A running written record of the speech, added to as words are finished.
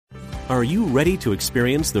Are you ready to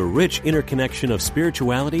experience the rich interconnection of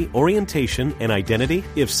spirituality, orientation, and identity?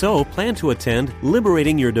 If so, plan to attend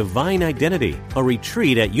Liberating Your Divine Identity, a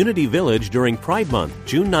retreat at Unity Village during Pride Month,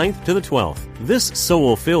 June 9th to the 12th. This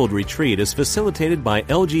soul-filled retreat is facilitated by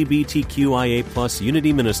LGBTQIA+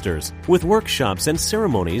 Unity ministers, with workshops and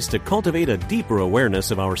ceremonies to cultivate a deeper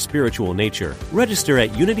awareness of our spiritual nature. Register at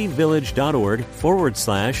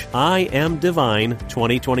unityvillage.org/I Am Divine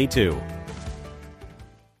 2022.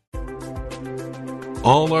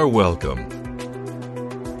 All are welcome.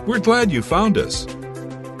 We're glad you found us.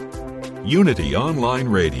 Unity Online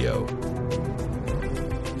Radio,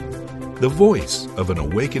 the voice of an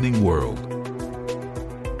awakening world.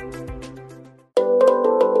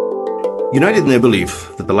 United in their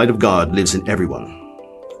belief that the light of God lives in everyone,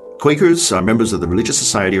 Quakers are members of the Religious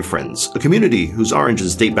Society of Friends, a community whose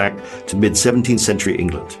origins date back to mid-17th century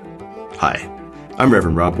England. Hi, I'm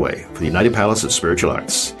Reverend Rob Way from the United Palace of Spiritual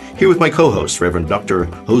Arts, here with my co-host, Reverend Dr.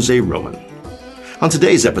 José Román. On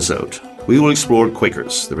today's episode, we will explore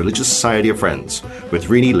Quakers, the Religious Society of Friends, with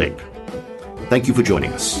Rene Lape. Thank you for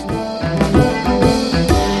joining us.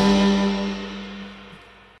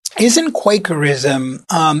 Isn't Quakerism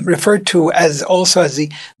referred to as also as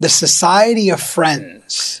the Society of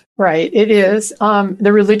Friends? Right, it is.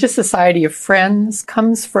 The Religious Society of Friends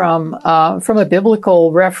comes from a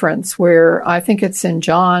biblical reference where I think it's in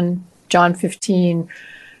John 15,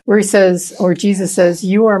 where he says, or Jesus says,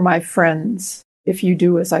 "You are my friends if you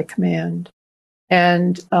do as I command."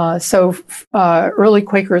 And so early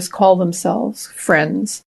Quakers call themselves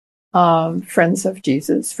friends, friends of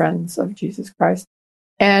Jesus Christ.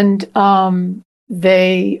 And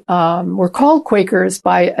they were called Quakers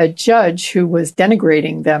by a judge who was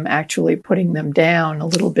denigrating them, actually putting them down a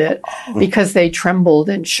little bit because they trembled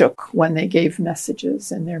and shook when they gave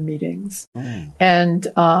messages in their meetings. And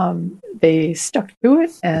they stuck to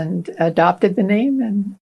it and adopted the name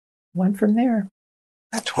and went from there.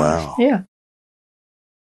 That's wow. Yeah.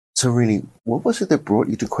 So, Rene, what was it that brought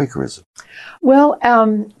you to Quakerism? Well,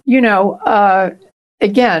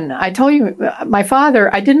 again, I told you, my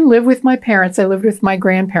father, I didn't live with my parents. I lived with my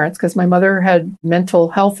grandparents because my mother had mental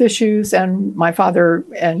health issues and my father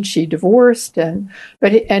and she divorced.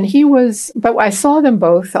 But I saw them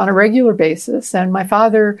both on a regular basis. And my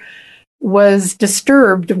father was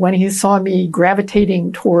disturbed when he saw me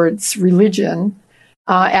gravitating towards religion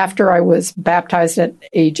after I was baptized at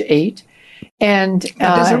age 8. And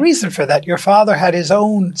there's a reason for that. Your father had his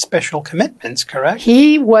own special commitments, correct?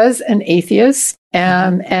 He was an atheist,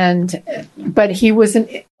 but he was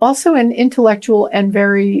also an intellectual and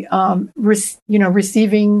very,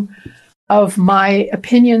 receiving of my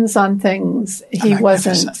opinions on things. He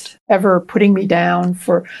wasn't ever putting me down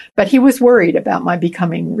but he was worried about my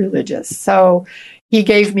becoming religious. So he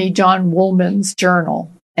gave me John Woolman's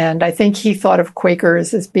journal. And I think he thought of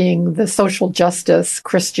Quakers as being the social justice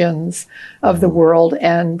Christians of the world.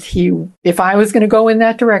 And if I was going to go in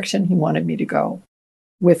that direction, he wanted me to go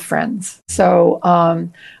with friends. So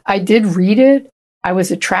I did read it. I was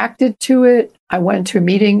attracted to it. I went to a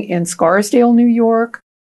meeting in Scarsdale, New York,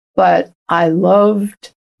 but I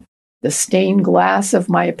loved the stained glass of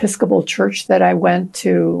my Episcopal church that I went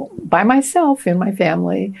to by myself in my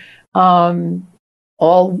family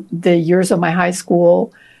all the years of my high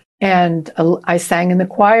school. And I sang in the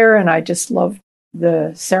choir, and I just loved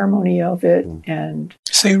the ceremony of it. And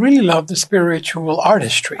so you really loved the spiritual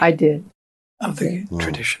artistry. I did. Of the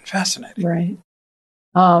tradition. Fascinating. Right.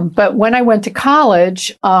 But when I went to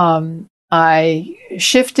college, I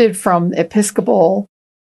shifted from Episcopal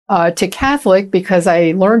to Catholic because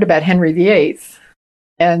I learned about Henry VIII.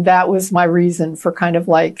 And that was my reason for kind of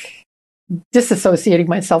like disassociating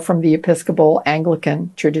myself from the Episcopal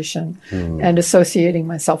Anglican tradition and associating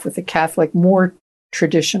myself with the Catholic, more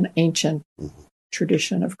ancient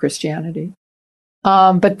tradition of Christianity.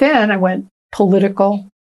 But then I went political.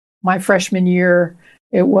 My freshman year,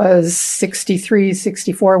 it was 63,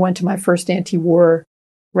 64. I went to my first anti-war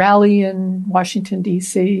rally in Washington,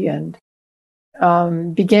 D.C. and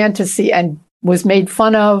began to see and was made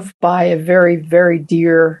fun of by a very, very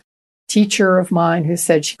dear teacher of mine who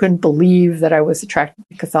said she couldn't believe that I was attracted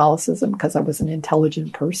to Catholicism because I was an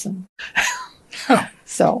intelligent person.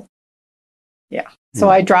 So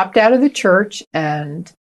I dropped out of the church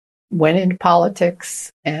and went into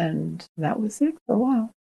politics, and that was it for a while.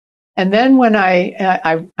 And then when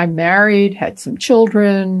I married, had some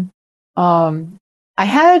children, I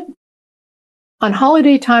had, on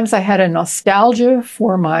holiday times, I had a nostalgia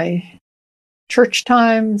for my church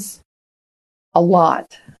times a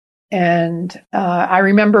lot. And I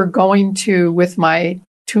remember going with my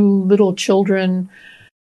 2 little children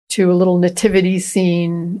to a little nativity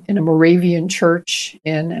scene in a Moravian church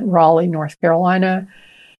in Raleigh, North Carolina,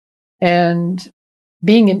 and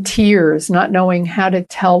being in tears, not knowing how to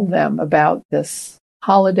tell them about this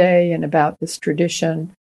holiday and about this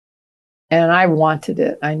tradition. And I wanted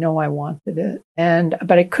it. I know I wanted it.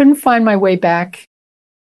 But I couldn't find my way back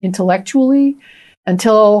intellectually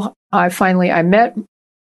until I met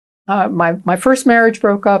my first marriage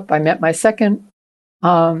broke up. I met my second,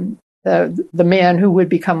 the man who would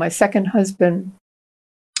become my second husband,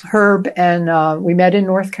 Herb, and we met in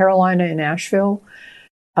North Carolina in Asheville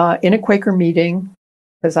in a Quaker meeting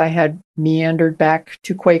because I had meandered back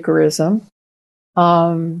to Quakerism.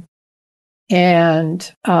 And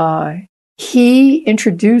he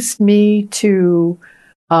introduced me to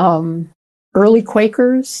early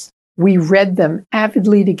Quakers. We read them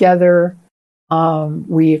avidly together.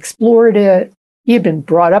 We explored it. He had been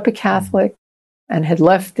brought up a Catholic and had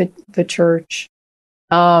left the church.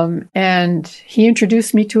 And he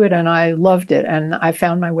introduced me to it, and I loved it. And I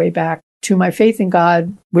found my way back to my faith in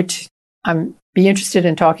God, which I'm be interested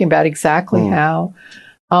in talking about exactly how,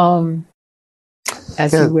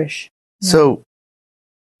 as you wish. So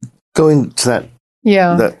going to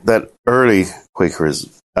that early Quakerism,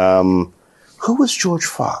 who was George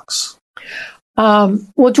Fox?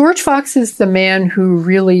 Well, George Fox is the man who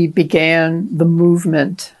really began the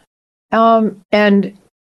movement. And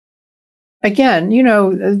again,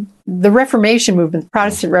 the Reformation movement, the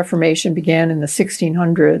Protestant Reformation began in the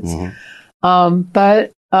 1600s.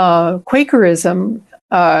 But Quakerism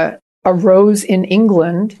arose in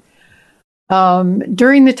England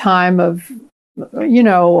during the time of,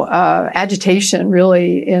 agitation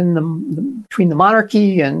really between the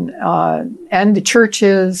monarchy and the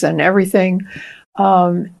churches and everything.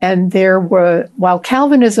 And while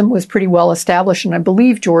Calvinism was pretty well established, and I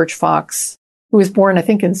believe George Fox, who was born, I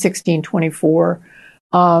think, in 1624,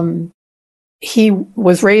 he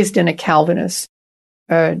was raised in a Calvinist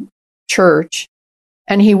church,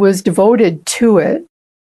 and he was devoted to it.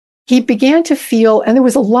 He began to feel, and there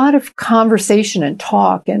was a lot of conversation and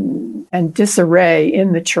talk and disarray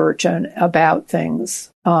in the church and about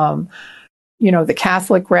things, the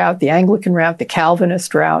Catholic route, the Anglican route, the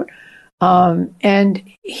Calvinist route. And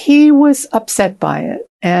he was upset by it.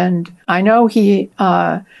 And I know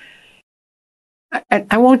I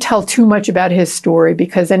won't tell too much about his story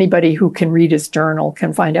because anybody who can read his journal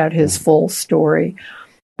can find out his full story.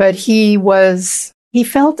 But he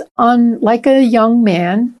felt like a young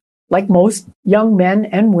man, like most young men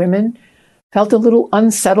and women, felt a little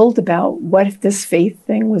unsettled about what this faith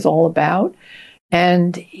thing was all about.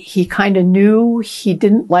 And he kind of knew he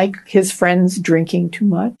didn't like his friends drinking too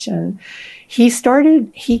much. And he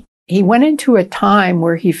went into a time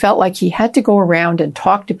where he felt like he had to go around and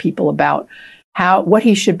talk to people about what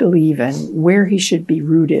he should believe in, where he should be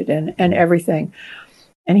rooted and everything.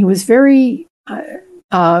 And he was very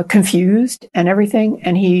confused and everything.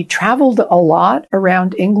 And he traveled a lot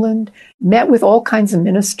around England, met with all kinds of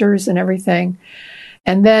ministers and everything.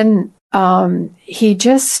 And then he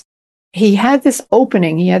had this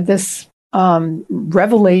opening, he had this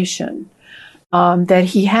revelation that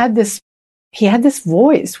he had this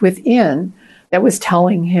voice within that was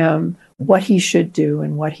telling him what he should do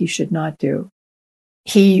and what he should not do.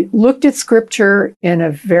 He looked at scripture in a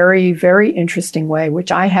very, very interesting way,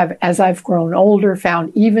 which I have, as I've grown older,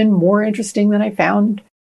 found even more interesting than I found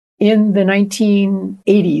in the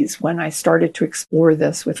 1980s when I started to explore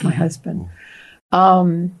this with my husband.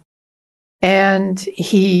 And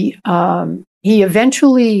he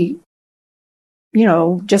eventually,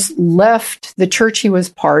 just left the church he was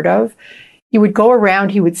part of. He would go around,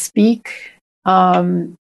 he would speak,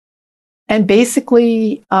 and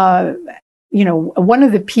basically, one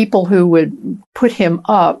of the people who would put him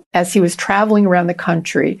up as he was traveling around the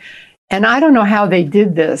country, and I don't know how they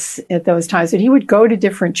did this at those times, but he would go to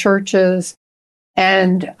different churches,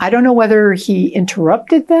 and I don't know whether he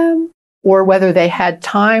interrupted them or whether they had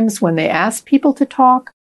times when they asked people to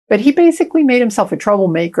talk, but he basically made himself a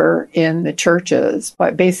troublemaker in the churches,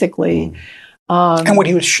 but basically... and what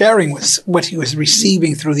he was sharing was what he was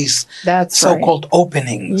receiving through these so-called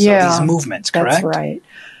openings of these movements, correct? That's right.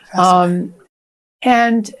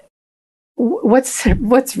 And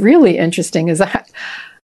what's really interesting is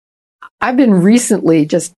I've been recently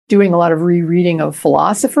just doing a lot of rereading of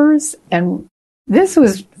philosophers, and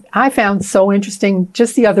I found so interesting.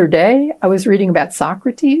 Just the other day, I was reading about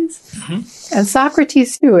Socrates, and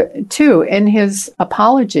Socrates too, in his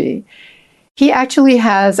Apology, he actually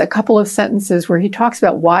has a couple of sentences where he talks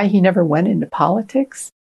about why he never went into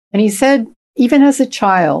politics. And he said, even as a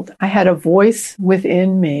child, I had a voice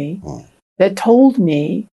within me that told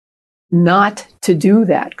me not to do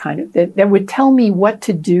that kind of, that would tell me what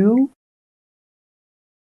to do,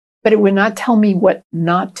 but it would not tell me what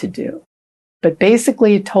not to do. But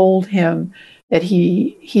basically it told him that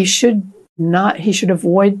he should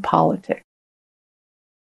avoid politics.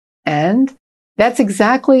 And that's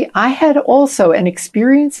exactly, I had also an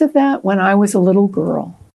experience of that when I was a little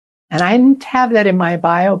girl. And I didn't have that in my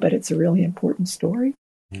bio, but it's a really important story.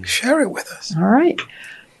 Share it with us. All right.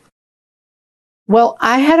 Well,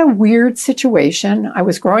 I had a weird situation. I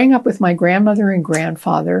was growing up with my grandmother and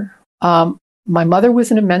grandfather. My mother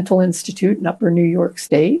was in a mental institute in Upper New York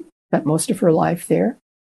State, spent most of her life there.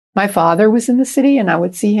 My father was in the city, and I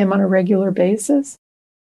would see him on a regular basis.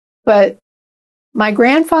 But my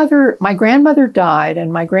grandmother died,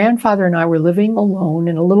 and my grandfather and I were living alone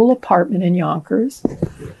in a little apartment in Yonkers.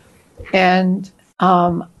 And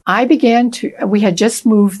we had just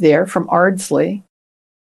moved there from Ardsley.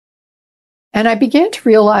 And I began to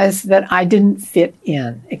realize that I didn't fit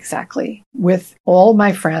in exactly with all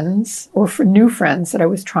my friends or for new friends that I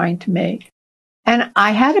was trying to make. And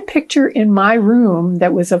I had a picture in my room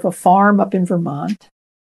that was of a farm up in Vermont.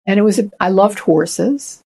 And I loved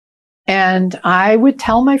horses. And I would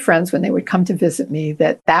tell my friends when they would come to visit me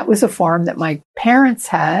that was a farm that my parents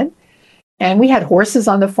had. And we had horses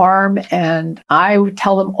on the farm. And I would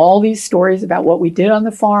tell them all these stories about what we did on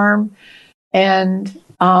the farm. And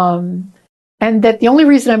that the only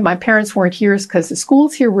reason my parents weren't here is because the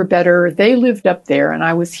schools here were better. They lived up there, and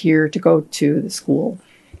I was here to go to the school.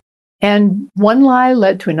 And one lie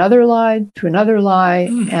led to another lie,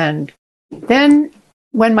 And then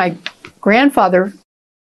when my grandfather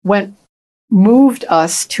moved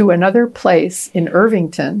us to another place in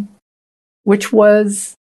Irvington, which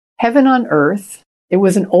was heaven on earth. It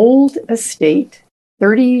was an old estate,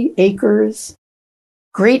 30 acres,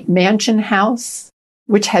 great mansion house,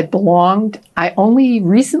 which had belonged, I only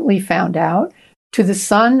recently found out, to the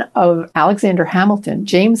son of Alexander Hamilton.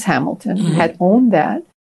 James Hamilton had owned that,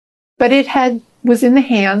 but it was in the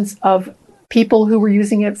hands of people who were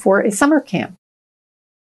using it for a summer camp.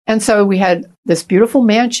 And so we had this beautiful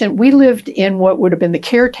mansion. We lived in what would have been the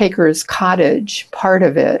caretaker's cottage, part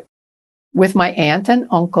of it, with my aunt and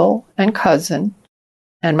uncle and cousin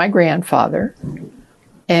and my grandfather.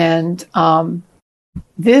 And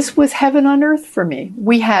this was heaven on earth for me.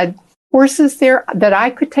 We had horses there that I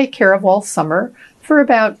could take care of all summer for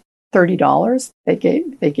about $30 they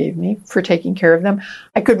gave me for taking care of them.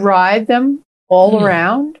 I could ride them all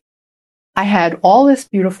around. I had all this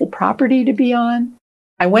beautiful property to be on.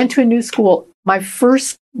 I went to a new school. My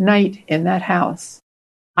first night in that house,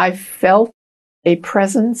 I felt a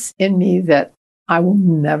presence in me that I will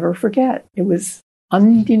never forget. It was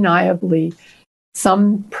undeniably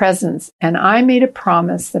some presence. And I made a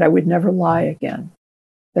promise that I would never lie again,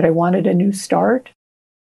 that I wanted a new start,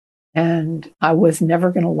 and I was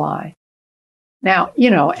never going to lie. Now,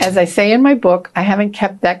 as I say in my book, I haven't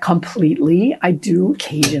kept that completely. I do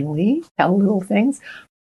occasionally tell little things,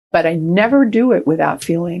 but I never do it without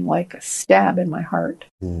feeling like a stab in my heart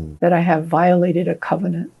that I have violated a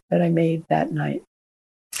covenant that I made that night.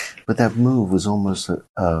 But that move was almost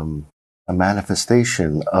a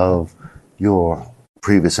manifestation of your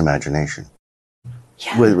previous imagination.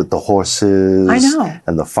 Yeah. With the horses, I know,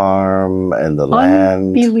 and the farm and the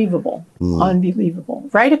land. Unbelievable.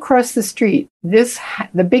 Right across the street,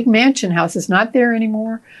 the big mansion house is not there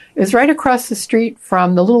anymore. It was right across the street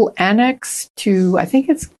from the little annex to, I think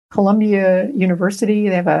it's Columbia University.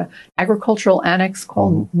 They have a agricultural annex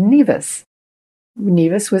called Nevis.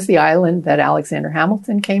 Nevis was the island that Alexander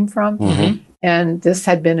Hamilton came from, and this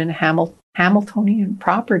had been in Hamiltonian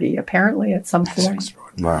property, apparently, at some point.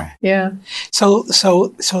 Wow. Yeah. So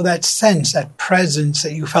that sense, that presence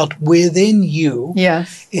that you felt within you,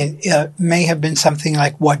 yes, it may have been something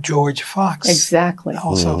like what George Fox exactly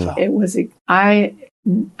also felt. It was. I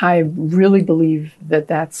really believe that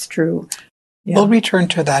that's true. Yeah. We'll return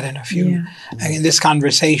to that in in this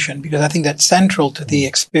conversation, because I think that's central to the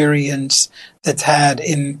experience that's had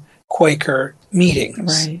in Quaker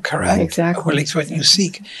meetings, right. Correct? Exactly. Or at least what you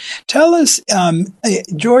seek. Tell us,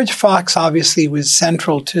 George Fox obviously was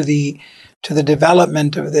central to the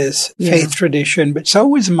development of this faith tradition, but so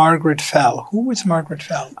was Margaret Fell. Who was Margaret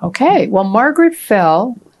Fell? Okay, well, Margaret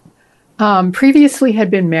Fell previously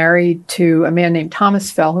had been married to a man named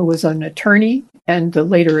Thomas Fell, who was an attorney and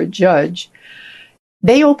later a judge.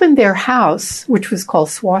 They opened their house, which was called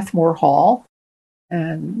Swarthmore Hall.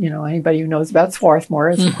 And, anybody who knows about Swarthmore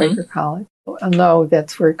is a Quaker college. I know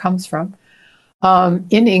that's where it comes from,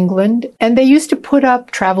 in England. And they used to put up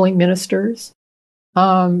traveling ministers.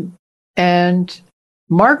 And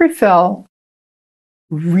Margaret Fell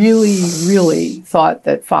really, really thought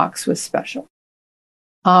that Fox was special.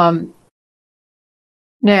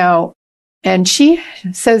 Now, and she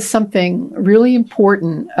says something really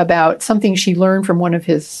important about something she learned from one of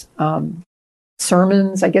his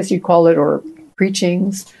sermons, I guess you'd call it, or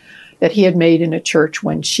preachings that he had made in a church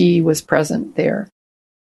when she was present there.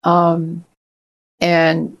 And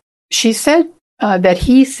she said that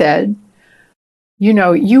he said, you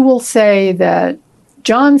know, you will say that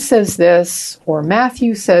John says this, or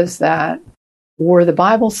Matthew says that, or the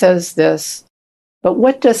Bible says this, but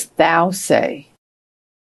what dost thou say?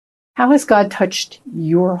 How has God touched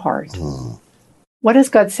your heart? What has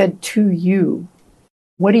God said to you?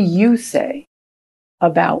 What do you say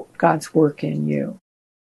about God's work in you?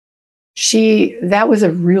 That was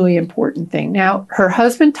a really important thing. Now, her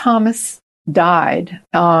husband Thomas died.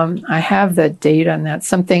 I have the date on that,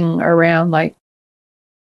 something around like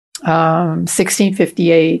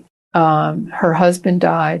 1658. Her husband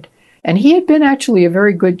died. And he had been actually a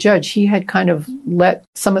very good judge. He had kind of let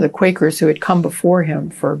some of the Quakers who had come before him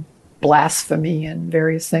for blasphemy and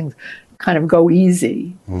various things kind of go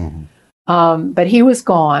easy. But he was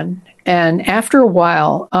gone. And after a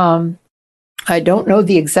while, I don't know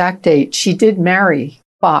the exact date, she did marry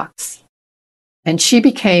Fox. And she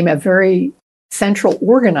became a very central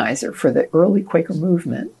organizer for the early Quaker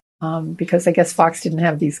movement, because I guess Fox didn't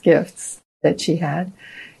have these gifts that she had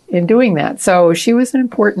in doing that. So she was an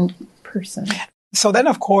important person. So then,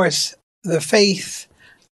 of course, the faith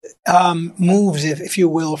moves, if you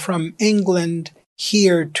will, from England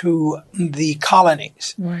here to the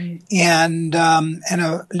colonies. Right. And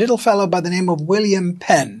a little fellow by the name of William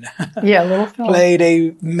Penn little fellow played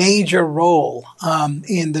a major role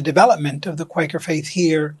in the development of the Quaker faith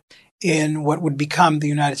here in what would become the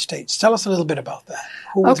United States. Tell us a little bit about that.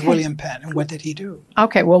 Who was William Penn and what did he do?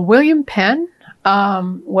 Okay, well, William Penn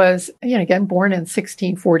was, again, born in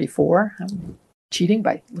 1644. I'm cheating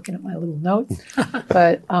by looking at my little notes.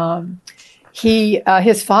 But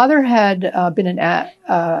his father had been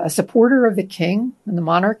a supporter of the king and the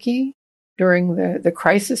monarchy during the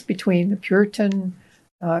crisis between the Puritan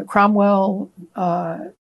Cromwell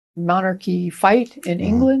monarchy fight in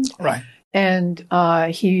England. Right. And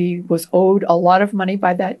he was owed a lot of money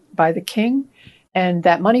by the king, and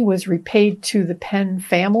that money was repaid to the Penn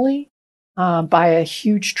family by a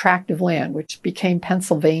huge tract of land, which became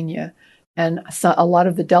Pennsylvania, and so a lot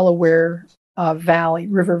of the Delaware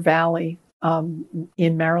River Valley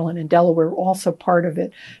in Maryland and Delaware were also part of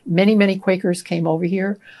it. Many, many Quakers came over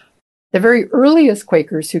here. The very earliest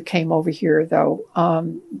Quakers who came over here, though,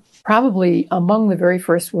 probably among the very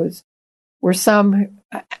first were some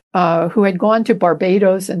who had gone to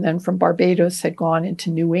Barbados, and then from Barbados had gone into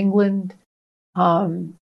New England.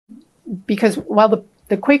 Because while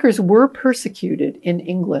the Quakers were persecuted in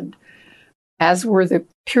England, as were the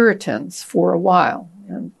Puritans for a while.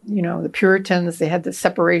 And, the Puritans, they had the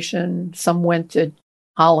separation. Some went to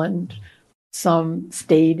Holland, some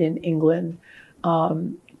stayed in England.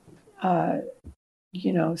 So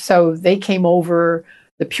they came over.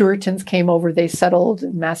 The Puritans came over. They settled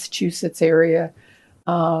in Massachusetts area.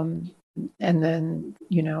 And then,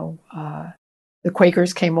 the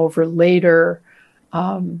Quakers came over later.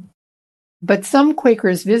 But some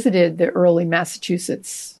Quakers visited the early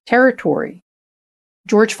Massachusetts territory.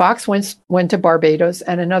 George Fox went to Barbados,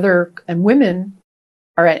 and women.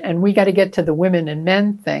 All right, and we got to get to the women and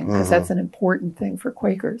men thing, because that's an important thing for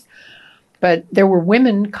Quakers. But there were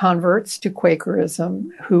women converts to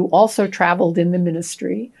Quakerism who also traveled in the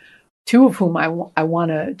ministry, two of whom I want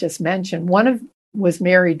to just mention. One was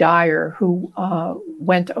Mary Dyer, who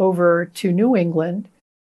went over to New England.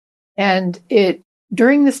 And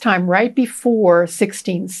during this time, right before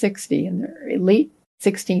 1660, in the late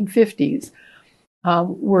 1650s,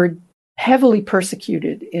 were heavily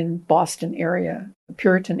persecuted in Boston area, the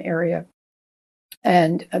Puritan area.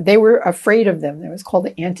 And they were afraid of them. It was called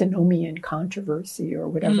the Antinomian controversy or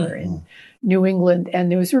whatever in New England.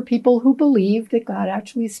 And those were people who believed that God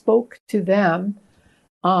actually spoke to them,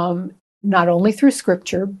 not only through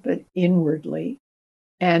scripture, but inwardly.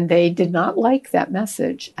 And they did not like that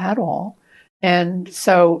message at all. And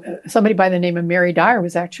so somebody by the name of Mary Dyer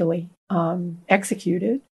was actually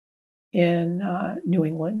executed in New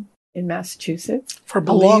England, in Massachusetts. For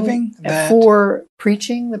believing for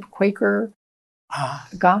preaching the Quaker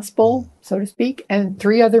gospel, so to speak, and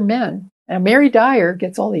 3 other men. Now, Mary Dyer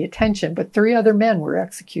gets all the attention, but 3 other men were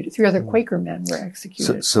executed. 3 other Quaker men were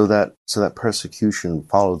executed. So that persecution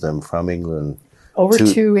followed them from England over to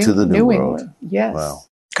the New World. England. Yes. Wow.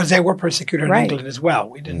 Because they were persecuted in England as well.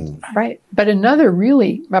 We didn't. Right. But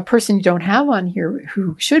a person you don't have on here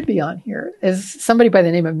who should be on here is somebody by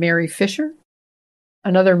the name of Mary Fisher.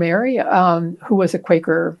 another Mary, who was a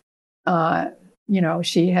Quaker.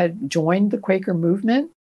 She had joined the Quaker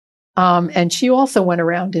movement. And she also went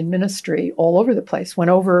around in ministry all over the place, went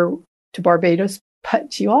over to Barbados,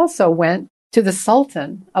 but she also went to the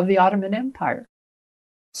Sultan of the Ottoman Empire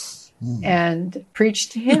and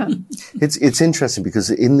preached to him. It's interesting because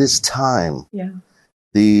in this time,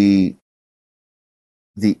 the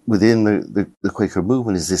within the Quaker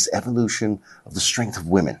movement is this evolution of the strength of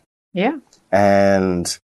women. Yeah.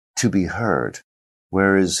 And to be heard.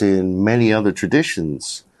 Whereas in many other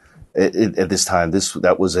traditions, at this time,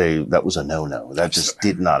 that was a no-no. That just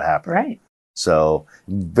did not happen. Right. So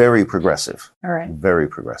very progressive. All right. Very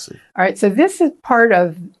progressive. All right. So this is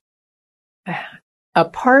a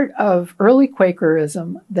part of early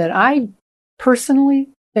Quakerism that I personally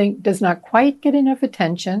think does not quite get enough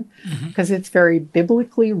attention because it's very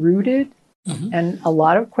biblically rooted. And a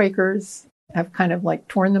lot of Quakers have kind of like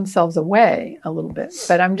torn themselves away a little bit.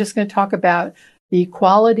 But I'm just going to talk about the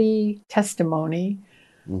equality testimony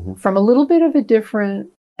from a little bit of a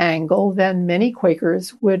different angle than many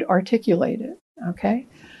Quakers would articulate it, okay?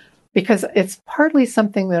 Because it's partly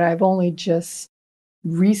something that I've only just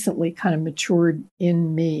recently kind of matured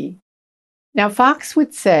in me. Now, Fox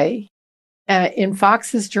would say, in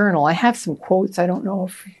Fox's journal, I have some quotes. I don't know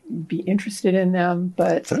if you'd be interested in them,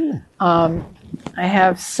 but I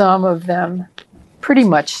have some of them pretty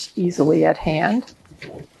much easily at hand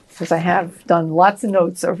because I have done lots of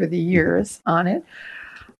notes over the years on it.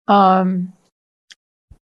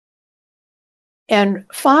 And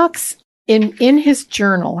Fox, in his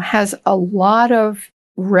journal, has a lot of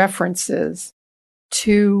references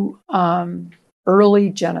to early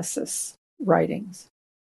Genesis writings.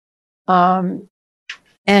 And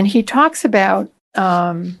he talks about,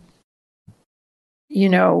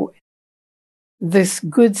 this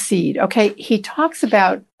good seed. Okay, he talks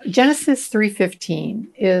about Genesis 3:15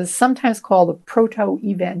 is sometimes called the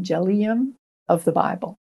proto-evangelium of the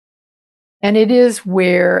Bible. And it is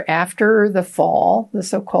where after the fall, the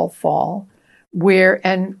so-called fall,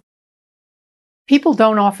 and people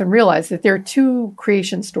don't often realize that there are two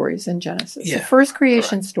creation stories in Genesis. The first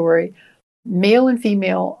creation story, male and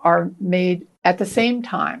female are made at the same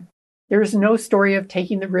time. There is no story of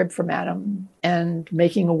taking the rib from Adam and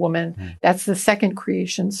making a woman. That's the second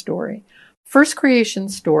creation story. First creation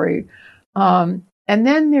story. And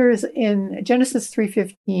then there's in Genesis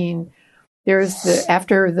 3:15, there's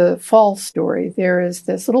after the fall story, there is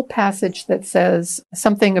this little passage that says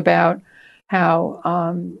something about how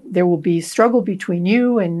there will be struggle between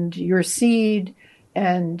you and your seed,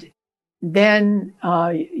 and then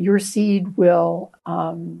your seed will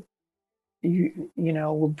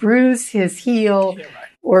will bruise his heel,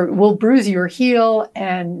 or will bruise your heel,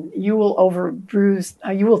 and you will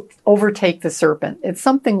overtake the serpent. It's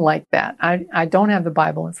something like that. I don't have the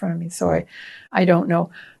Bible in front of me, so I don't know.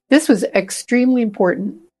 This was extremely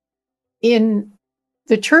important. In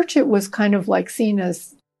the church, it was kind of like seen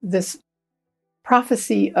as this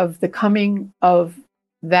prophecy of the coming of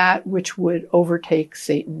that which would overtake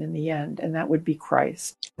Satan in the end, and that would be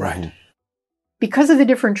Christ. Right. Because of the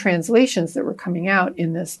different translations that were coming out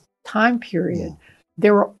in this time period,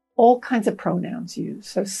 there were all kinds of pronouns used.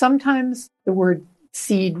 So sometimes the word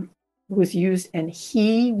seed was used, and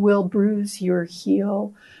he will bruise your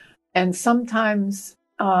heel. And sometimes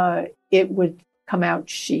it would come out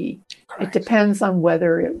she. Correct. It depends on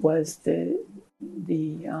whether it was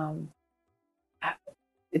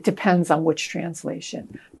it depends on which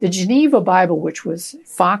translation. The Geneva Bible, which was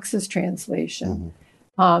Fox's translation,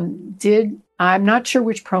 I'm not sure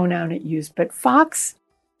which pronoun it used, but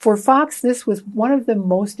for Fox, this was one of the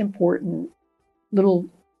most important little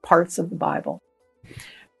parts of the Bible.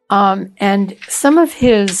 And some of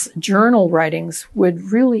his journal writings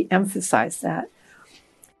would really emphasize that.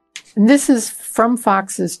 And this is from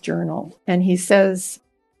Fox's journal. And he says,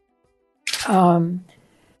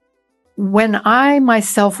 when I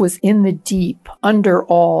myself was in the deep, under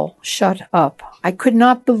all, shut up, I could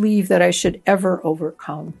not believe that I should ever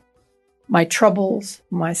overcome. My troubles,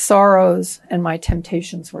 my sorrows, and my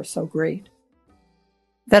temptations were so great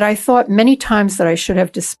that I thought many times that I should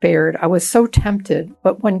have despaired. I was so tempted.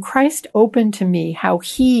 But when Christ opened to me how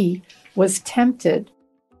he was tempted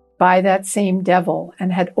by that same devil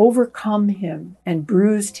and had overcome him and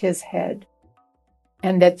bruised his head,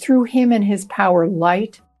 and that through him and his power,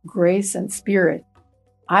 light, grace, and spirit,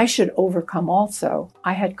 I should overcome also,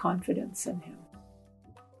 I had confidence in him.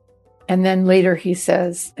 And then later he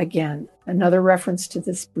says, again, another reference to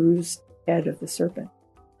this bruised head of the serpent.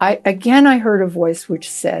 I heard a voice which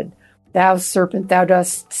said, thou serpent, thou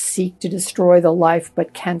dost seek to destroy the life,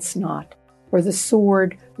 but canst not. for the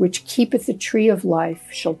sword which keepeth the tree of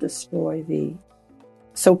life shall destroy thee.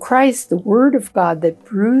 So Christ, the word of God that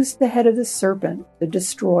bruised the head of the serpent, the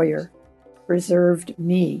destroyer, preserved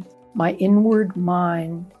me, my inward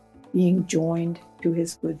mind being joined to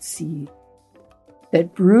his good seed,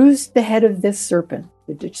 that bruised the head of this serpent,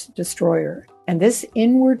 the destroyer. And this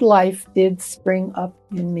inward life did spring up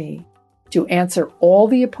in me to answer all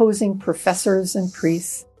the opposing professors and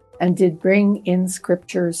priests, and did bring in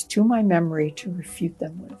scriptures to my memory to refute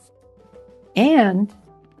them with. And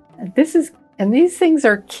these things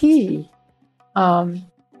are key.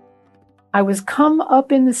 I was come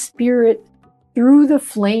up in the spirit through the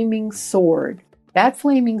flaming sword. That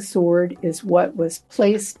flaming sword is what was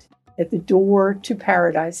placed at the door to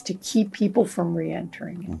paradise to keep people from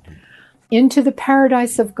re-entering it. Mm-hmm. Into the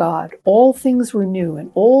paradise of God, all things were new,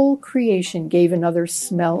 and all creation gave another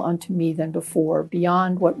smell unto me than before,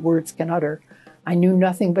 beyond what words can utter. I knew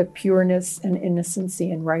nothing but pureness and innocency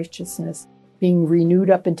and righteousness, being renewed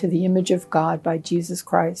up into the image of God by Jesus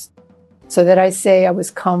Christ. So that I say I was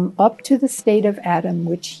come up to the state of Adam,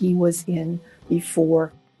 which he was in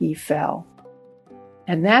before he fell.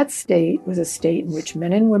 And that state was a state in which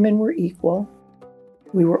men and women were equal.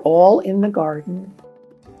 We were all in the garden.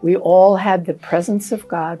 We all had the presence of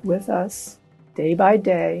God with us day by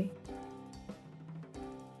day.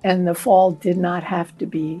 And the fall did not have to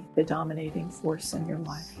be the dominating force in your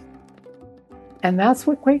life. And that's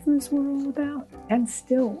what Quakers were all about, and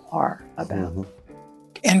still are about. Mm-hmm.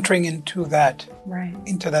 Entering into that, right,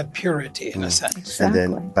 into that purity, in a sense. Exactly.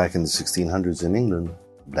 And then back in the 1600s in England,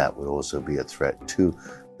 that would also be a threat to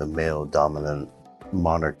the male-dominant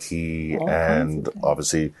monarchy, All and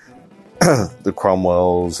obviously the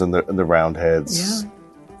Cromwells and the Roundheads.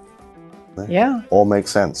 Yeah. All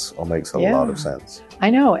makes sense. All makes a lot of sense.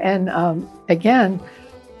 I know. And again,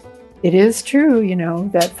 it is true,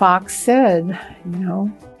 that Fox said,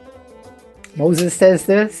 Moses says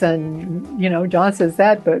this and, John says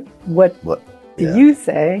that, but what do you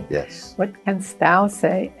say? Yes. What canst thou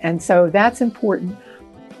say? And so that's important.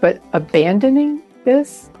 But abandoning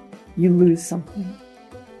this, you lose something.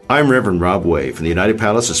 I'm Reverend Rob Way from the United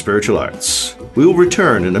Palace of Spiritual Arts. We will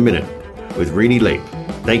return in a minute with Rene Lape.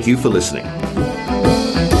 Thank you for listening.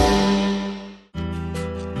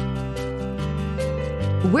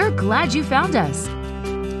 We're glad you found us.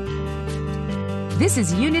 This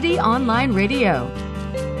is Unity Online Radio,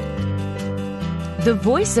 the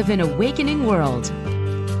voice of an awakening world.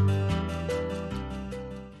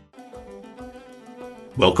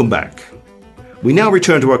 Welcome back. We now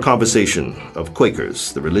return to our conversation of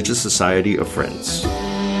Quakers, the Religious Society of Friends.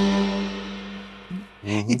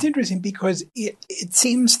 It's interesting because it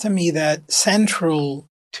seems to me that central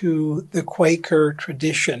to the Quaker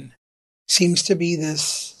tradition seems to be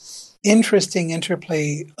this interesting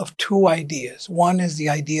interplay of two ideas. One is the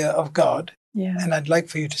idea of God, and I'd like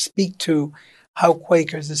for you to speak to how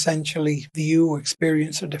Quakers essentially view,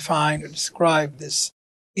 experience, or define, or describe this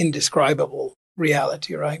indescribable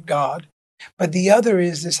reality, right? God. But the other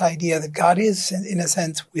is this idea that God is, in a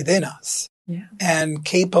sense, within us and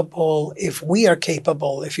capable, if we are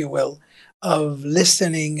capable, if you will, of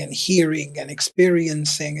listening and hearing and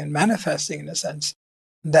experiencing and manifesting, in a sense,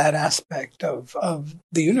 that aspect of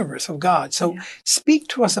the universe of God. So speak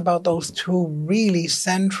to us about those two really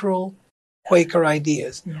central Quaker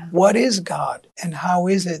ideas. Yeah. What is God, and how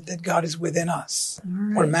is it that God is within us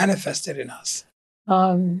or manifested in us?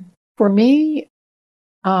 For me,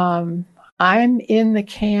 I'm in the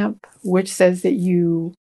camp which says that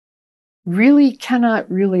you really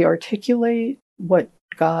cannot really articulate what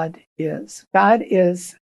God is. God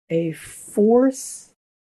is a force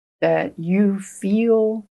that you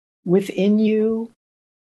feel within you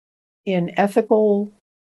in ethical,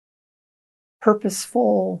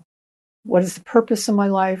 purposeful, what is the purpose of my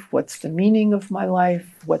life? What's the meaning of my life?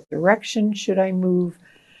 What direction should I move?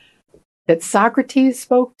 That Socrates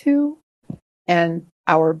spoke to, and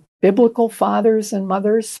our biblical fathers and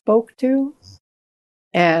mothers spoke to,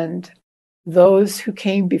 and those who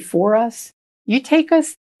came before us. You take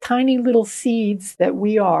us tiny little seeds that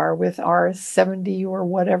we are with our 70 or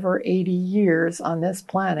whatever 80 years on this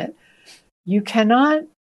planet. You cannot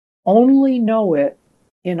only know it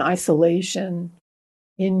in isolation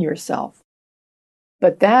in yourself.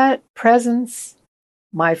 But that presence,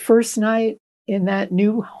 my first night in that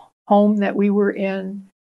new home that we were in,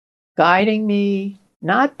 guiding me,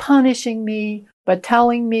 not punishing me, but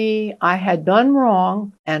telling me I had done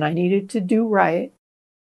wrong and I needed to do right.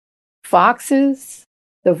 Fox's,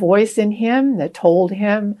 the voice in him that told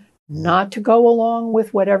him not to go along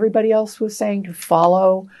with what everybody else was saying, to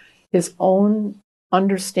follow his own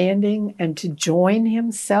understanding and to join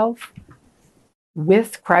himself.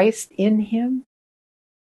 with Christ in him.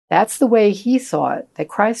 That's the way he saw it, that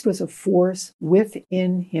Christ was a force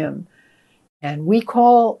within him. And we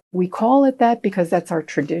call it that because that's our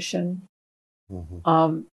tradition.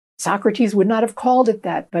 Mm-hmm. Socrates would not have called it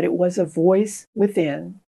that, but it was a voice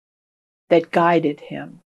within that guided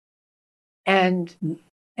him and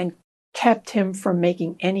kept him from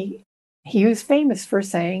making any. He was famous for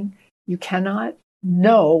saying, you cannot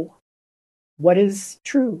know what is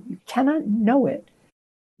true. You cannot know it.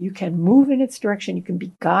 You can move in its direction. You can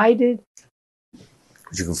be guided.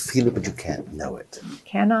 You can feel it, but you can't know it. You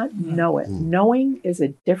cannot know it. Knowing is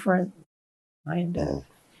a different kind of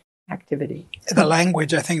activity. The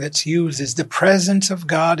language I think that's used is the presence of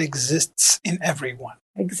God exists in everyone.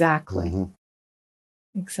 Exactly.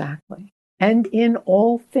 Mm-hmm. Exactly. And in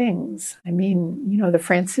all things. I mean, the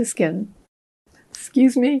Franciscan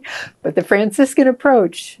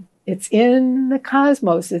approach, it's in the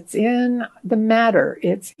cosmos, it's in the matter,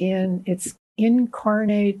 it's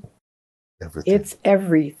incarnate, everything. It's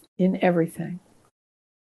in everything.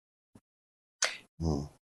 Mm.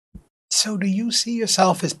 So do you see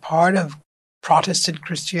yourself as part of Protestant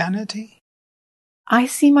Christianity? I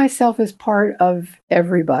see myself as part of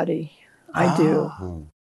everybody. I do. Mm.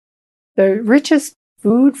 The richest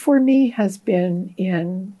food for me has been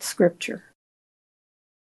in Scripture.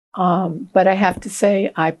 But I have to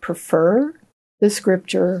say I prefer the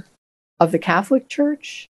Scripture of the Catholic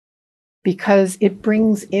Church because it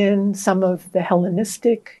brings in some of the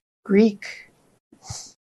Hellenistic, Greek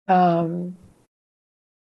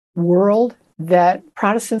world that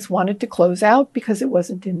Protestants wanted to close out because it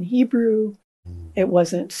wasn't in Hebrew. It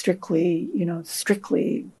wasn't strictly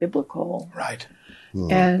biblical. Right.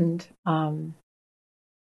 And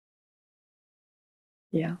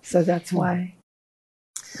so that's why.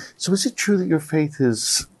 So is it true that your faith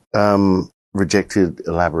has rejected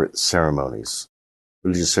elaborate ceremonies,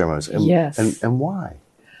 religious ceremonies? Yes. And why?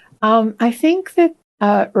 I think that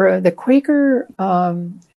the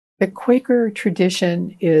Quaker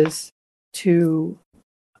tradition is to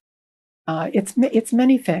it's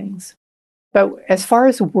many things, but as far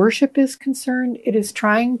as worship is concerned, it is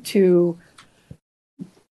trying to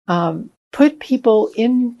put people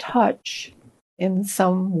in touch in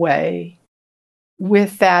some way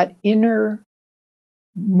with that inner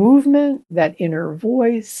movement, that inner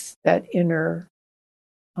voice, that inner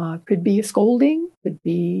could be a scolding, could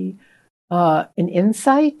be an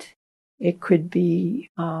insight, it could be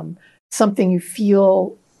something you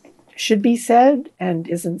feel should be said and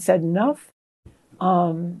isn't said enough.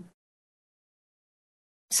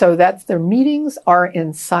 So that's their meetings are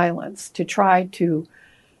in silence to try to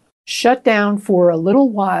shut down for a little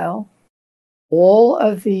while all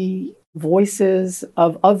of the voices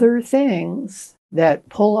of other things that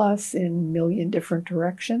pull us in a million different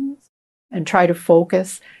directions and try to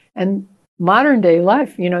focus. And modern day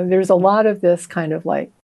life, there's a lot of this kind of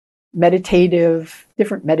like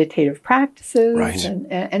different meditative practices, right,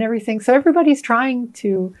 and everything. So everybody's trying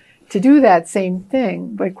to do that same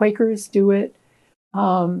thing, but Quakers do it,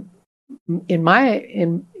 in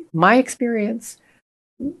my experience,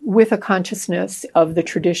 with a consciousness of the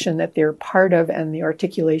tradition that they're part of and the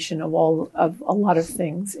articulation of a lot of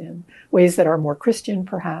things in ways that are more Christian,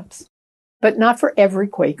 perhaps, but not for every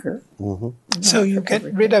Quaker. Mm-hmm. So you get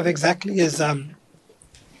rid of exactly as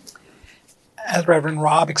Reverend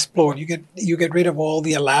Rob explored. You get rid of all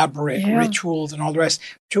the elaborate rituals and all the rest.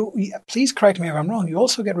 Joe, please correct me if I'm wrong. You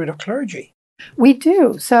also get rid of clergy. We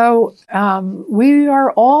do. So we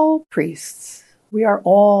are all priests. We are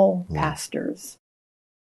all pastors.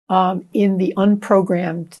 In the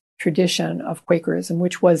unprogrammed tradition of Quakerism,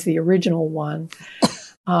 which was the original one.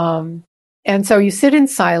 And so you sit in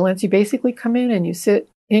silence. You basically come in and you sit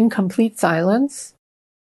in complete silence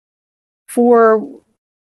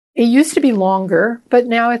it used to be longer, but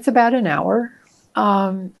now it's about an hour.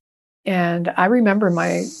 And I remember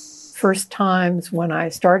my first times when I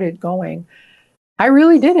started going, I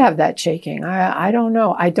really did have that shaking. I don't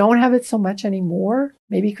know. I don't have it so much anymore,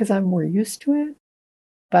 maybe because I'm more used to it.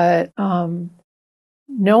 But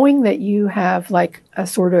knowing that you have like a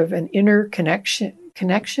sort of an inner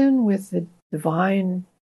connection with the divine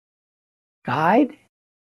guide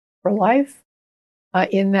for life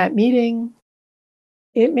in that meeting,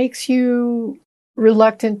 it makes you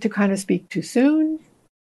reluctant to kind of speak too soon.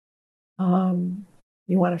 You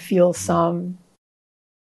want to feel some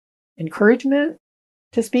encouragement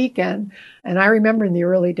to speak, and I remember in the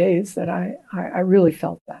early days that I really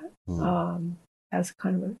felt that. As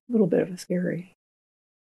kind of a little bit of a scary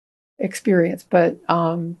experience, but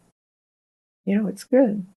it's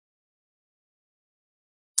good.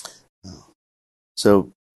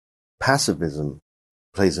 So pacifism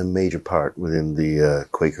plays a major part within the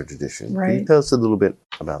Quaker tradition. Right. Can you tell us a little bit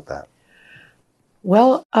about that?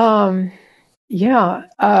 Well,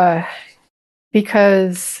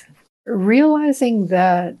 because realizing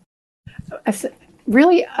that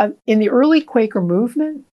really in the early Quaker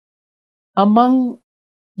movement,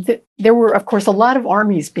 there were, of course, a lot of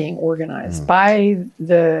armies being organized by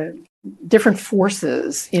the different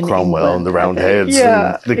forces in Cromwell England. and the Roundheads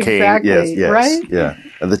Yeah, and the king. exactly, Yes, right? Yeah,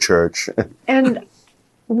 and the church. And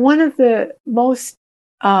one of the most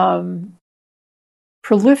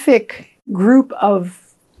prolific group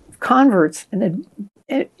of converts and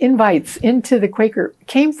invites into the Quaker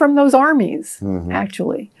came from those armies,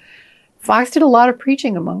 actually. Fox did a lot of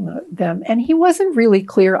preaching among them, and he wasn't really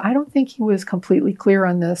clear. I don't think he was completely clear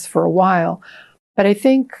on this for a while, but I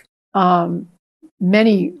think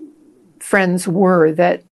many friends were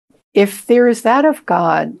that if there is that of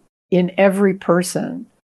God in every person,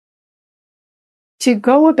 to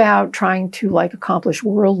go about trying to accomplish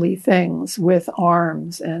worldly things with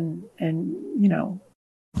arms and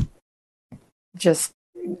just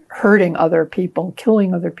hurting other people,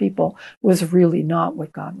 killing other people, was really not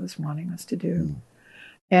what God was wanting us to do.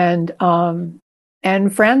 And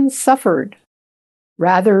friends suffered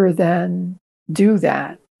rather than do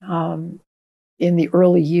that in the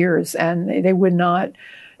early years, and they would not.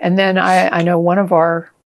 And then I know one of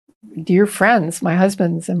our dear friends, my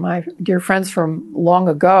husband's and my dear friends from long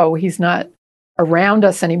ago, he's not around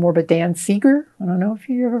us anymore, but Dan Seeger, I don't know if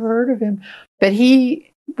you ever heard of him, but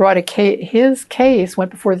he brought his case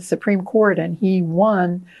went before the Supreme Court, and he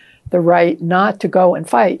won the right not to go and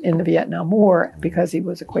fight in the Vietnam War because he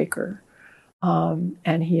was a Quaker,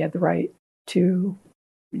 and he had the right to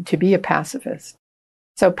be a pacifist.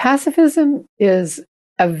 So pacifism is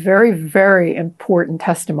a very, very important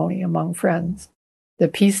testimony among friends. The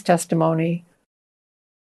peace testimony,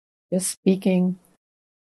 just speaking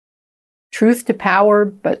truth to power,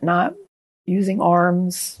 but not using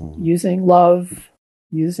arms, using love,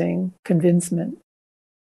 using convincement,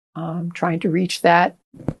 trying to reach that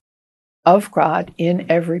of God in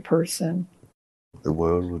every person. The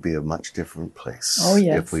world would be a much different place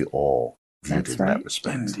if we all viewed it in that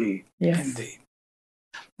respect. Indeed. Yes. Indeed.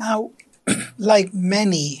 Now, like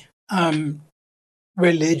many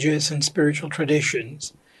religious and spiritual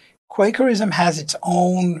traditions, Quakerism has its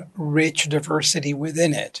own rich diversity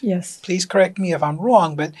within it. Yes. Please correct me if I'm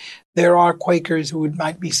wrong, but there are Quakers who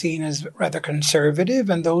might be seen as rather conservative,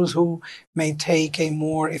 and those who may take a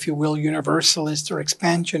more, if you will, universalist or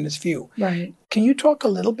expansionist view. Right. Can you talk a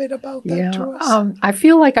little bit about that to us? I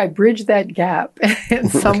feel like I bridge that gap in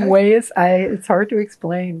some ways. It's hard to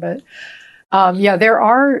explain, but there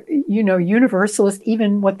are, universalist,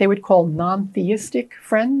 even what they would call non-theistic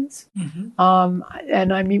friends.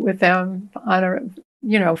 And I meet with them on a,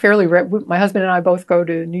 fairly, my husband and I both go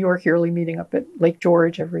to New York yearly meeting up at Lake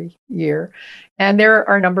George every year. And there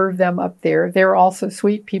are a number of them up there. They're also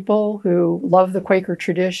sweet people who love the Quaker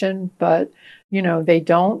tradition, but, they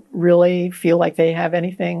don't really feel like they have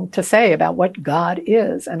anything to say about what God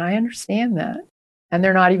is. And I understand that. And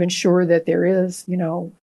they're not even sure that there is,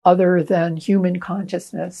 other than human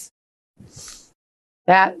consciousness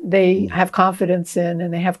that they have confidence in,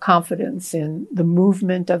 and they have confidence in the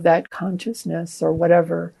movement of that consciousness or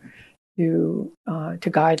whatever to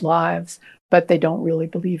guide lives, but they don't really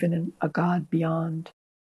believe in a God beyond.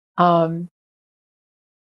 That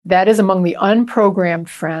is among the unprogrammed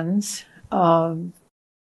friends. Probably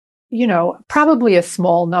a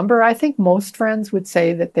small number. I think most friends would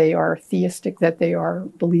say that they are theistic, that they are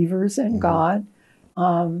believers in God.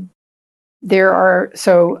 There are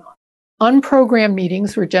unprogrammed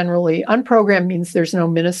meetings were generally unprogrammed means there's no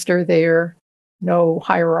minister there, no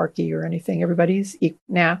hierarchy or anything. Everybody's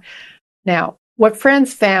equal. Now, what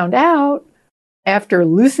friends found out after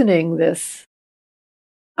loosening this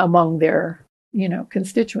among their,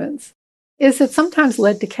 constituents is that sometimes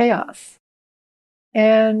led to chaos,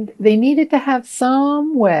 and they needed to have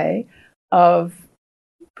some way of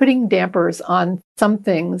putting dampers on some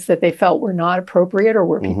things that they felt were not appropriate, or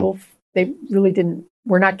where people, they really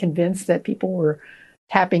were not convinced that people were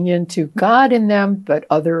tapping into God in them, but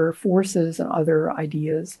other forces and other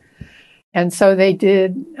ideas. And so they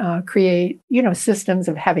did create, systems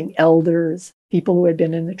of having elders, people who had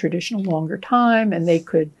been in the tradition a longer time, and they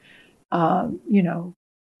could,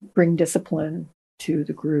 bring discipline to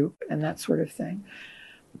the group and that sort of thing.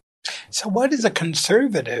 So what is a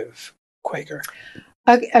conservative Quaker?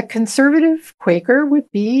 A conservative Quaker would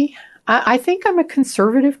be, I think I'm a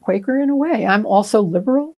conservative Quaker in a way. I'm also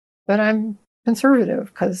liberal, but I'm conservative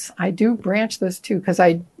because I do branch those two, because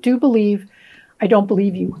I don't believe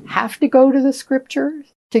you have to go to the scripture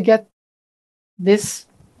to get this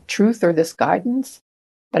truth or this guidance.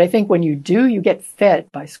 But I think when you do, you get fed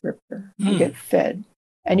by Scripture. You get fed.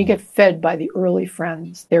 And you get fed by the early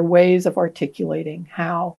friends, their ways of articulating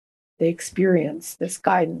how they experience this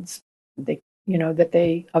guidance,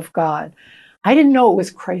 of God. I didn't know it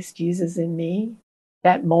was Christ Jesus in me,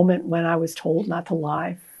 that moment when I was told not to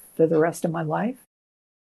lie for the rest of my life.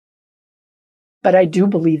 But I do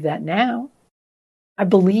believe that now. I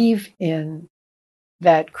believe in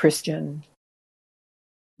that Christian,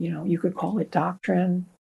 you could call it doctrine.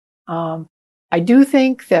 I do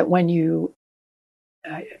think that when you,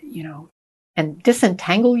 and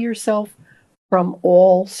disentangle yourself from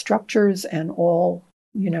all structures and all,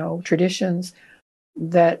 traditions,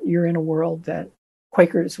 that you're in a world that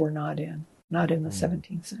Quakers were not in the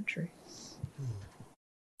 17th century.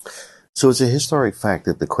 So it's a historic fact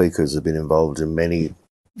that the Quakers have been involved in many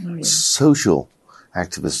social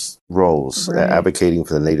activist roles, advocating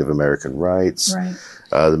for the Native American rights,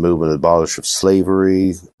 the movement abolish of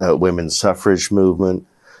slavery, women's suffrage movement.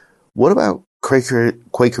 What about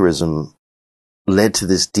Quakerism led to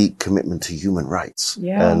this deep commitment to human rights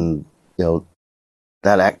and,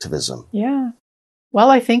 that activism? Yeah. Well,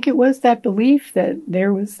 I think it was that belief that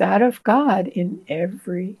there was that of God in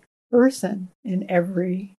every person, in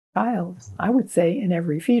every child. I would say in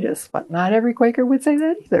every fetus, but not every Quaker would say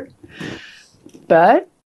that either. But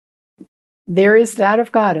there is that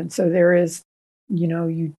of God. And so there is,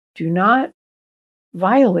 you do not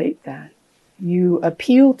violate that. You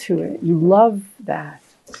appeal to it. You love that.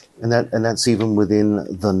 And that's even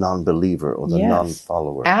within the non-believer or the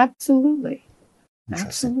non-follower. Absolutely.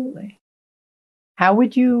 Absolutely. How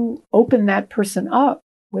would you open that person up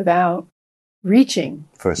without reaching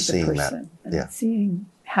first the seeing person that? and seeing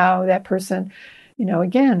how that person,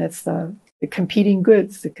 again, it's the competing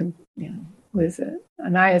goods. What is it?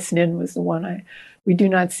 Anais Nin was the one. We do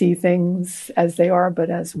not see things as they are,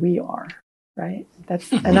 but as we are. Right?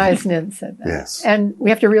 That's Anais Nin said that. Yes. And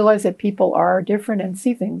we have to realize that people are different and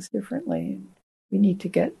see things differently. We need to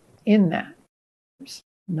get in that.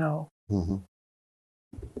 Know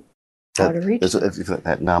how to reach them.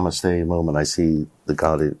 That namaste moment, I see the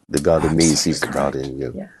God in me sees the God in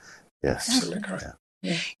you. Yeah. Yes. Absolutely correct.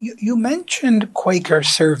 Yeah. You mentioned Quaker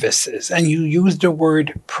services, and you used the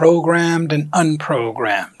word programmed and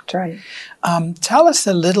unprogrammed. Right. Tell us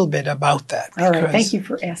a little bit about that. All right. Thank you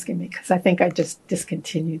for asking me, because I think I just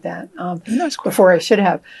discontinued that before I should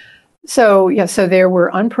have. So there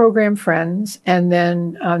were unprogrammed friends, and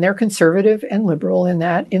then they're conservative and liberal in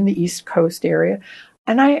the East Coast area.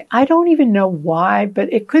 And I don't even know why,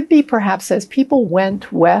 but it could be perhaps as people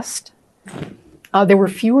went west, there were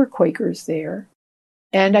fewer Quakers there.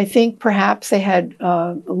 And I think perhaps they had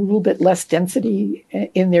a little bit less density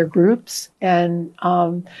in their groups. And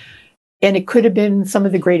it could have been some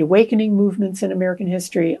of the Great Awakening movements in American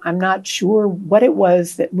history. I'm not sure what it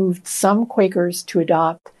was that moved some Quakers to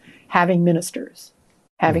adopt having ministers,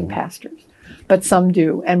 having pastors. But some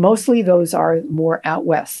do. And mostly those are more out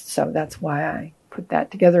west. So that's why I put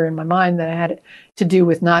that together in my mind, that I had it to do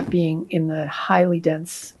with not being in the highly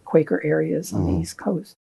dense Quaker areas on the East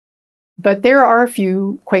Coast. But there are a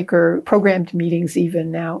few Quaker programmed meetings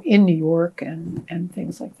even now in New York and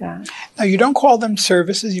things like that. Now, you don't call them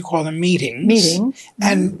services, you call them meetings. Meetings.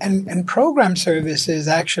 And program services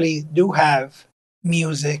actually do have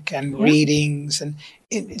music and readings and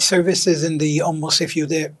services in the almost, if you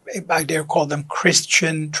dare call them,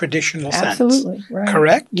 Christian traditional sense. Absolutely. Right.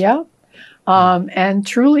 Correct? Yeah. And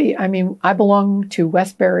truly, I belong to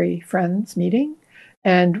Westbury Friends meeting.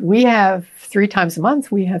 And we have 3 times a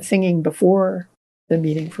month, we have singing before the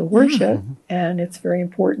meeting for worship. And it's very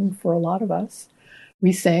important for a lot of us.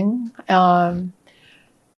 We sing. We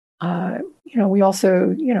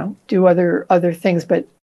also, do other things.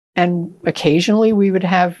 And occasionally we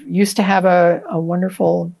used to have a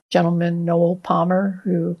wonderful gentleman, Noel Palmer,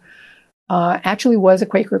 who actually was a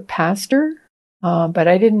Quaker pastor. But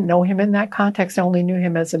I didn't know him in that context. I only knew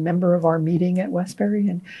him as a member of our meeting at Westbury.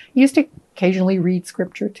 And he used to occasionally read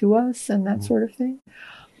scripture to us and that sort of thing.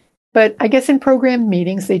 But I guess in programmed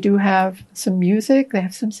meetings, they do have some music, they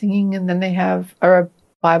have some singing, and then they have a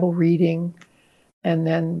Bible reading, and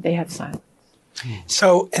then they have silence.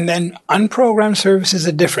 So, and then unprogrammed services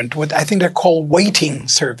are different. I think they're called waiting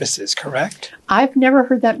services, correct? I've never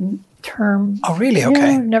heard that term. Oh, really? Okay.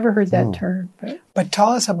 Yeah, I've never heard that term. But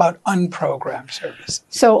tell us about unprogrammed services.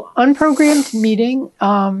 So, unprogrammed meeting,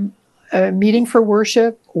 a meeting for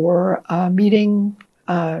worship, or a meeting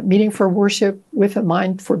for worship with a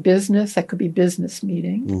mind for business, that could be business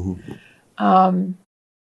meeting,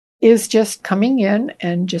 is just coming in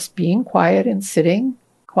and just being quiet and sitting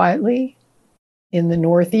quietly in the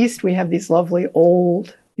Northeast, we have these lovely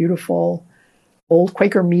old, beautiful, old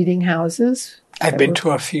Quaker meeting houses. I've been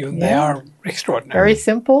to a few. They are extraordinary. Very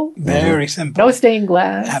simple. Very simple. No stained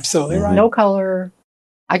glass. Absolutely right. No color.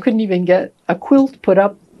 I couldn't even get a quilt put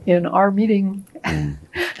up in our meeting. A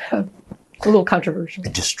little controversial.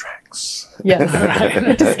 It distracts. Yes,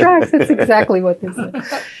 it distracts. That's exactly what this is.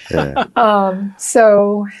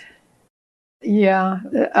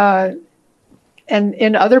 And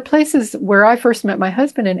in other places where I first met my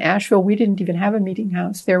husband in Asheville, we didn't even have a meeting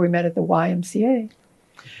house. There we met at the YMCA.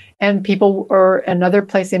 And people, or another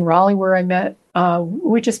place in Raleigh where I met,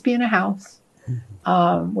 would just be in a house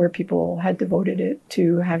where people had devoted it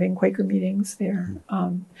to having Quaker meetings there.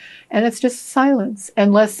 And it's just silence,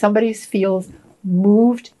 unless somebody feels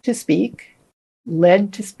moved to speak,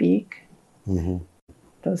 led to speak.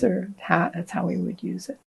 That's how we would use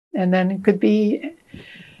it. And then it could be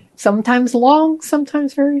sometimes long,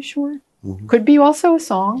 sometimes very short. Could be also a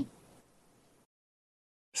song.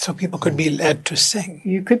 So people could be led to sing.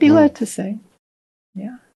 You could be led to sing.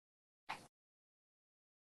 Yeah.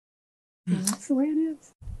 That's the way it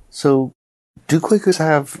is. So, do Quakers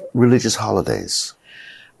have religious holidays?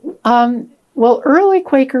 Well, early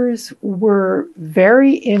Quakers were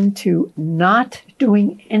very into not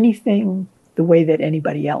doing anything the way that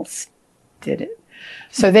anybody else did it.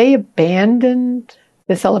 So they abandoned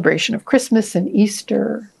the celebration of Christmas and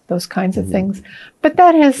Easter, those kinds of things. But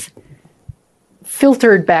that has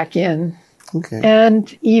filtered back in.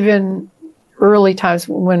 And even early times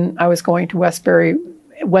when I was going to Westbury,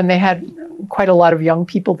 when they had quite a lot of young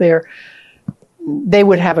people there, they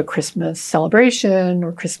would have a Christmas celebration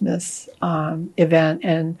or Christmas event.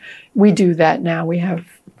 And we do that now.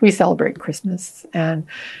 We celebrate Christmas. And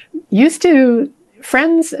used to,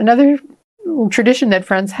 another little tradition that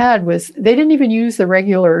Friends had was they didn't even use the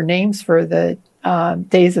regular names for the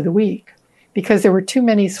days of the week because there were too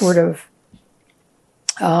many sort of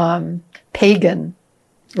pagan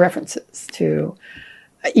references to,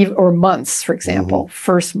 or months, for example,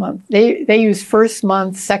 first month. They use first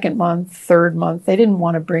month, second month, third month. They didn't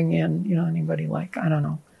want to bring in, anybody like, I don't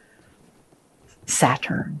know,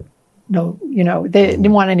 Saturn. No, they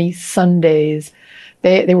didn't want any Sundays.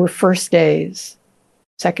 They were first days,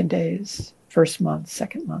 second days, first month,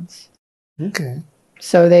 second months.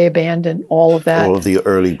 So they abandoned all of that. All of the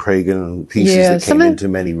early pagan pieces that came into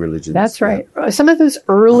many religions. That's right. Some of those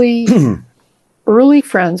early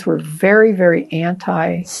Friends were very, very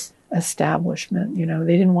anti-establishment. They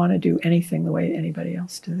didn't want to do anything the way anybody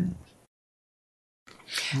else did.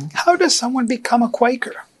 How does someone become a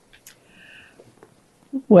Quaker?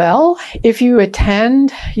 Well, if you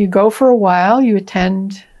go for a while, you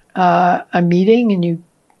attend a meeting and you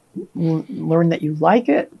learn that you like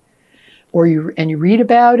it, or you read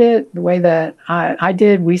about it the way that I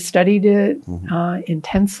did. We studied it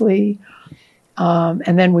intensely,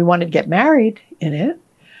 and then we wanted to get married in it.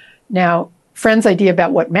 Now, Friends' idea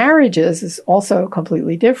about what marriage is also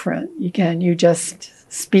completely different. You just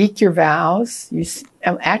speak your vows.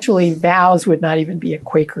 Actually, vows would not even be a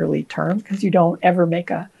Quakerly term because you don't ever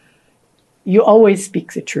you always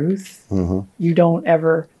speak the truth. You don't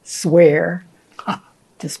ever swear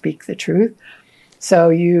to speak the truth. So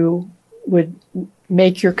you would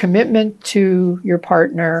make your commitment to your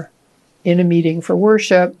partner in a meeting for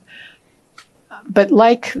worship. But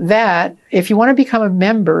like that, if you want to become a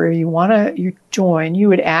member, you join, you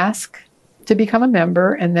would ask to become a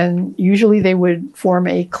member, and then usually they would form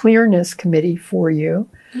a clearness committee for you.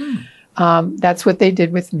 That's what they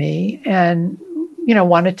did with me, and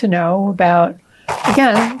wanted to know about,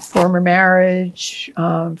 again, former marriage,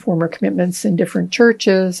 former commitments in different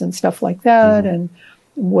churches and stuff like that, and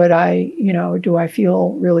would do I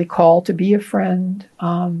feel really called to be a friend?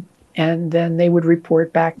 And then they would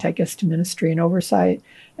report back to ministry and oversight,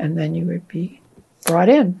 and then you would be brought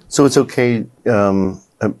in. So it's okay.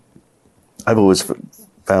 I've always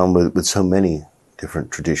found with so many different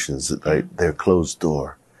traditions that they're closed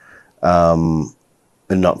door and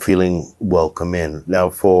not feeling welcome in. Now,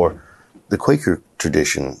 for the Quaker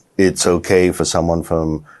tradition, it's okay for someone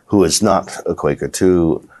who is not a Quaker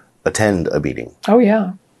to attend a meeting. Oh,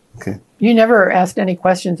 yeah. Okay. You never asked any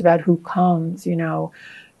questions about who comes,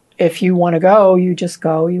 If you want to go, you just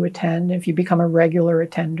go, you attend. If you become a regular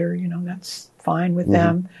attender, that's fine with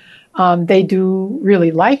them. They do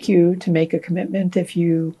really like you to make a commitment. If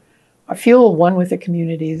you feel one with the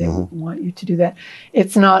community, they want you to do that.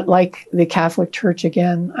 It's not like the Catholic Church,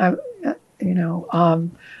 again,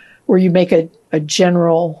 where you make a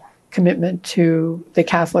general commitment to the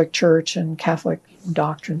Catholic Church and Catholic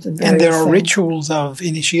doctrines and there are things. rituals of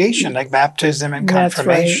initiation, like baptism and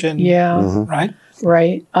confirmation. That's right. Yeah. Mm-hmm. Right?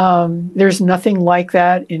 Right. There's nothing like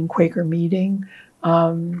that in Quaker meeting.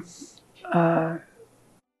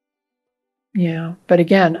 Yeah. But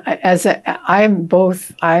again, I am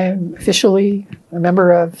officially a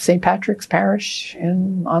member of St. Patrick's Parish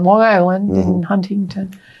on Long Island in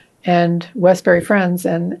Huntington and Westbury Friends.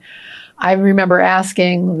 And I remember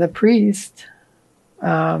asking the priest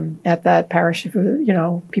at that parish if,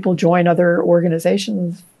 people join other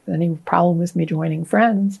organizations, any problem with me joining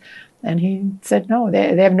Friends. And he said, no,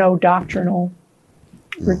 they have no doctrinal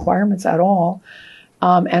requirements at all.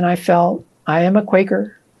 And I felt I am a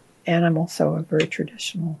Quaker, and I'm also a very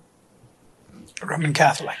traditional Roman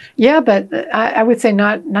Catholic. Yeah, but I would say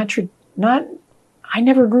not. I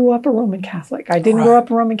never grew up a Roman Catholic. I didn't grow up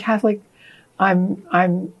a Roman Catholic.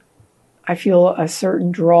 I feel a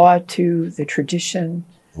certain draw to the tradition.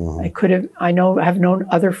 I have known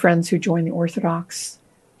other friends who joined the Orthodox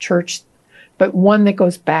Church, but one that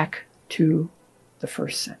goes back to the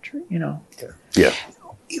first century, Yeah.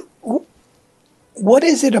 What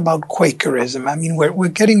is it about Quakerism? I mean, we're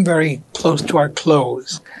getting very close to our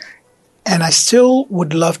close, and I still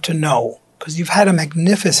would love to know, because you've had a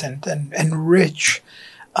magnificent and rich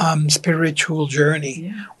spiritual journey.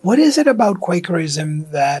 Yeah. What is it about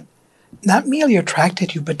Quakerism that not merely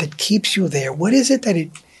attracted you, but that keeps you there? What is it that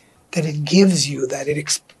it gives you, that it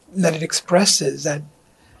expresses, that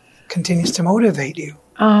continues to motivate you?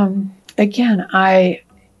 Again,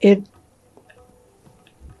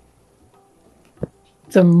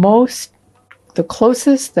 the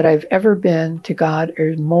closest that I've ever been to God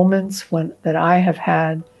are moments that I have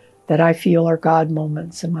had that I feel are God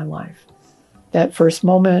moments in my life. That first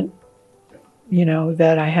moment,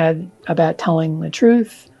 that I had about telling the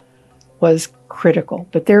truth was critical.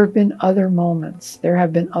 But there have been other moments. There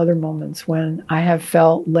have been other moments when I have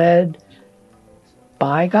felt led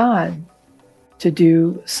by God to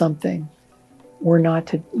do something, or not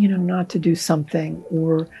to do something,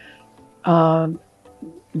 or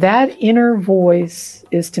that inner voice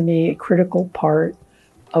is to me a critical part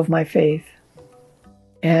of my faith.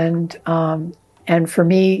 And for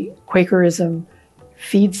me, Quakerism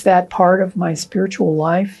feeds that part of my spiritual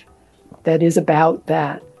life that is about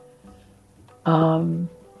that.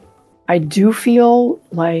 I do feel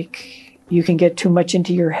like you can get too much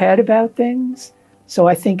into your head about things. So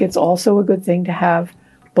I think it's also a good thing to have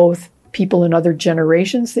both people in other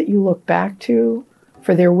generations that you look back to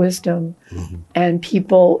for their wisdom, and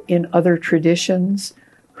people in other traditions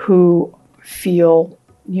who feel,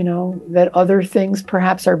 that other things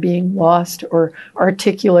perhaps are being lost, or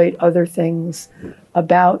articulate other things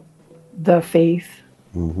about the faith.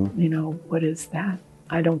 What is that?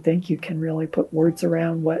 I don't think you can really put words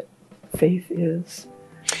around what faith is.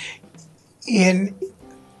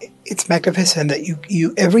 It's magnificent that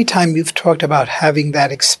you every time you've talked about having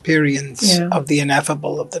that experience of the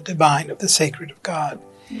ineffable, of the divine, of the sacred, of God,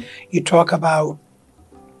 you talk about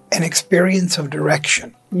an experience of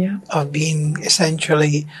direction, of being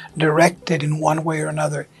essentially directed in one way or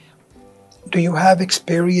another. Do you have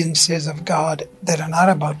experiences of God that are not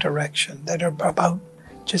about direction, that are about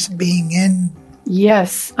just being in?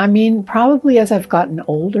 Yes. I mean, probably as I've gotten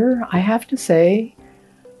older, I have to say,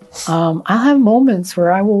 I'll have moments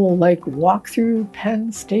where I will walk through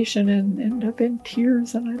Penn Station and end up in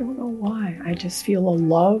tears, and I don't know why. I just feel a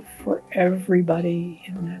love for everybody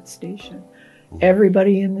in that station,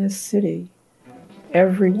 everybody in this city,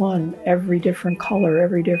 everyone, every different color,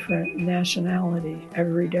 every different nationality,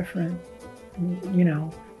 every different,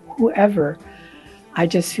 whoever. I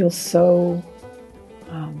just feel so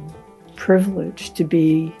privileged to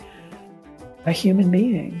be a human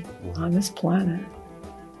being on this planet.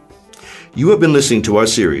 You have been listening to our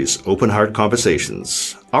series, Open Heart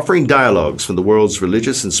Conversations, offering dialogues from the world's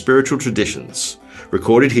religious and spiritual traditions,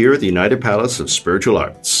 recorded here at the United Palace of Spiritual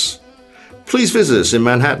Arts. Please visit us in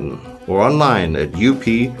Manhattan or online at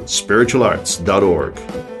upspiritualarts.org.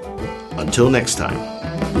 Until next time.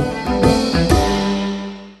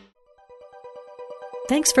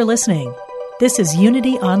 Thanks for listening. This is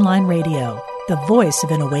Unity Online Radio, the voice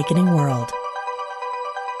of an awakening world.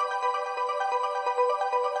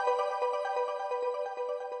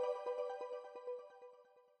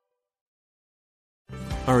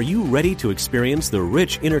 Are you ready to experience the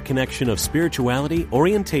rich interconnection of spirituality,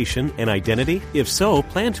 orientation, and identity? If so,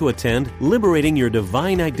 plan to attend Liberating Your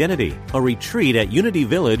Divine Identity, a retreat at Unity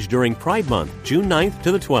Village during Pride Month, June 9th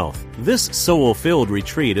to the 12th. This soul-filled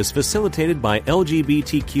retreat is facilitated by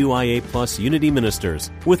LGBTQIA+ Unity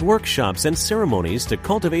ministers, with workshops and ceremonies to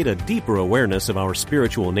cultivate a deeper awareness of our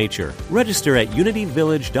spiritual nature. Register at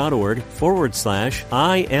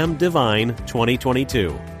unityvillage.org/I Am Divine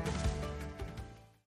 2022.